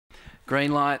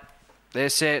Green light. They're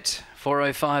set.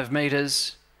 405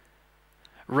 metres.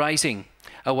 Racing.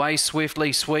 Away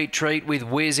swiftly, Sweet Treat with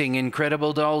Whizzing.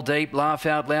 Incredible Doll deep. Laugh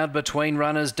Out Loud between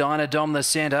runners. Dynadom the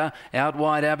centre. Out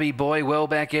wide Abbey Boy. Well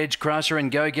back Edge Crusher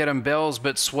and Go Get 'em Bells.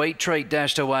 But Sweet Treat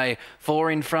dashed away.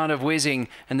 4 in front of Whizzing.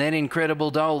 And then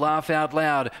Incredible Doll. Laugh Out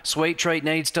Loud. Sweet Treat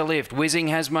needs to lift. Whizzing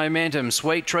has momentum.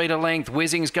 Sweet Treat a length.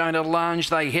 Whizzing's going to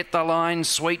lunge. They hit the line.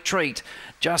 Sweet Treat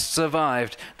just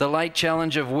survived. The late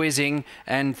challenge of Whizzing.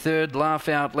 And third Laugh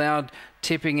Out Loud.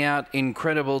 Tipping out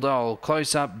Incredible Doll,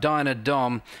 close up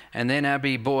Dynadom, and then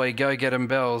Abbey Boy, Go Get 'em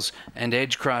Bells, and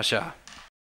Edge Crusher.